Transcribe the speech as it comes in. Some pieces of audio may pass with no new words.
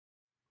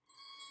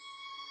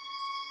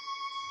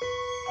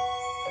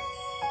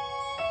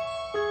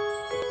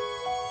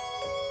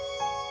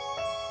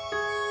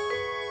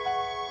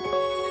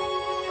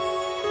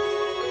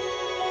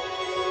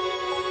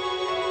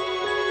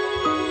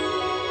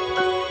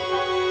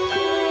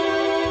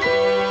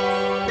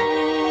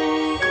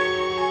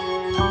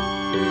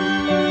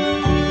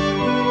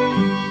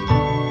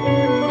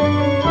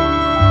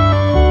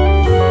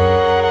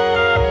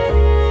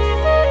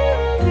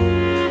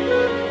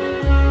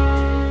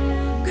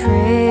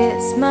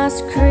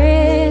Christmas,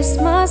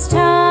 Christmas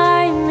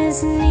time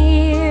is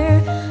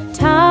near,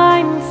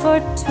 time for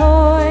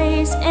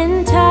toys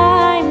and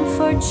time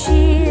for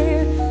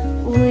cheer.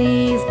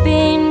 We've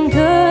been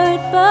good,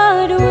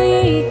 but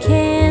we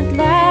can't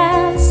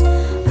last.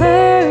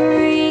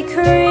 Hurry,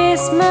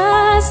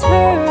 Christmas,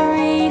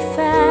 hurry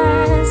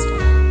fast.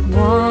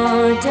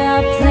 Want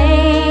a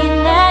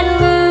plane that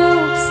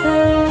loops the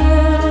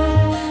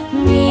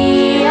loop.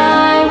 Me,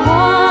 I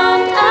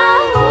want a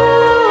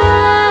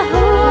hula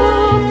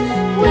hoop.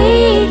 We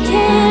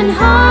can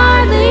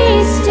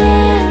hardly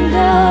stand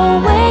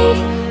the wait.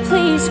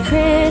 Please,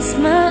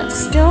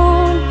 Christmas,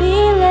 don't be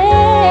late.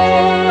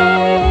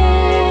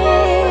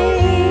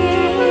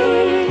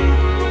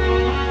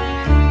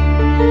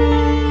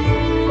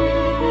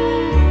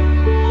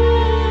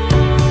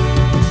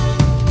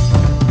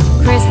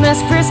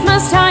 Christmas,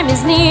 Christmas time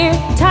is near,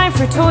 time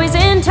for toys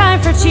and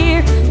time for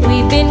cheer.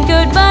 We've been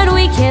good, but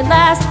we can't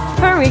last.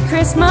 Hurry,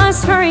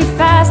 Christmas, hurry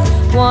fast.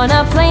 Want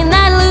a plane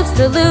that loops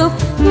the loop.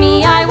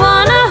 Me, I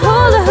want a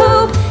hula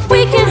hoop.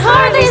 We can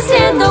hardly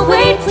stand the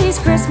wait. Please,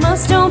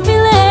 Christmas, don't be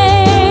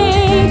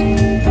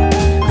late.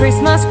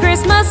 Christmas,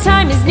 Christmas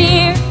time is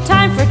near,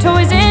 time for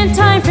toys and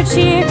time for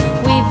cheer.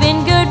 We've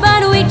been good,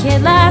 but we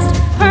can't last.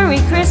 Hurry,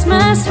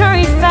 Christmas,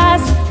 hurry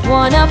fast.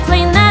 Want a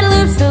plane that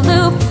loops the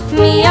loop.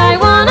 Me, I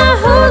want a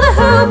hula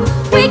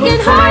hoop. We can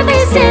hardly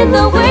stand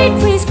the wait.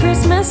 Please,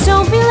 Christmas,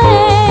 don't be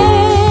late.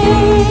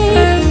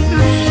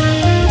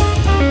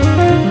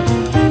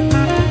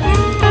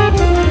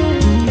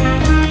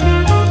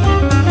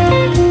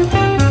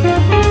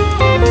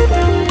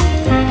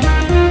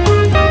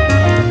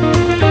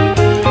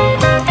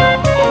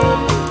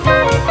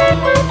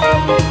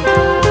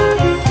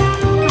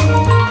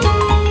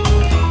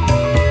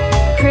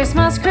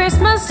 Christmas,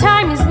 Christmas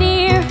time is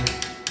near,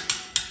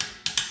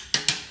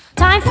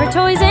 time for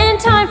toys and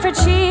time for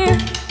cheer.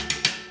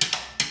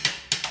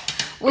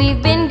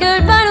 We've been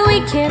good, but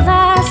we can't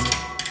last.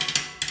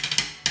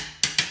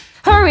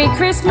 Hurry,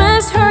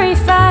 Christmas, hurry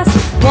fast.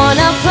 Want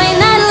a plane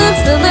that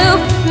loops the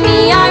loop.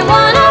 Me, I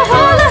want a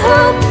hula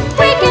hoop.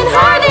 We can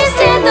hardly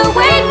stand the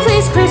wait.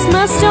 Please,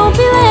 Christmas, don't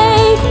be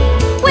late.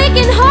 We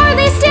can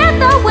hardly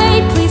stand the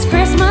wait. Please,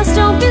 Christmas,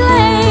 don't be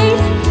late.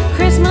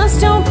 Christmas,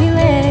 don't be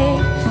late.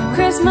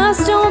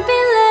 Christmas, don't be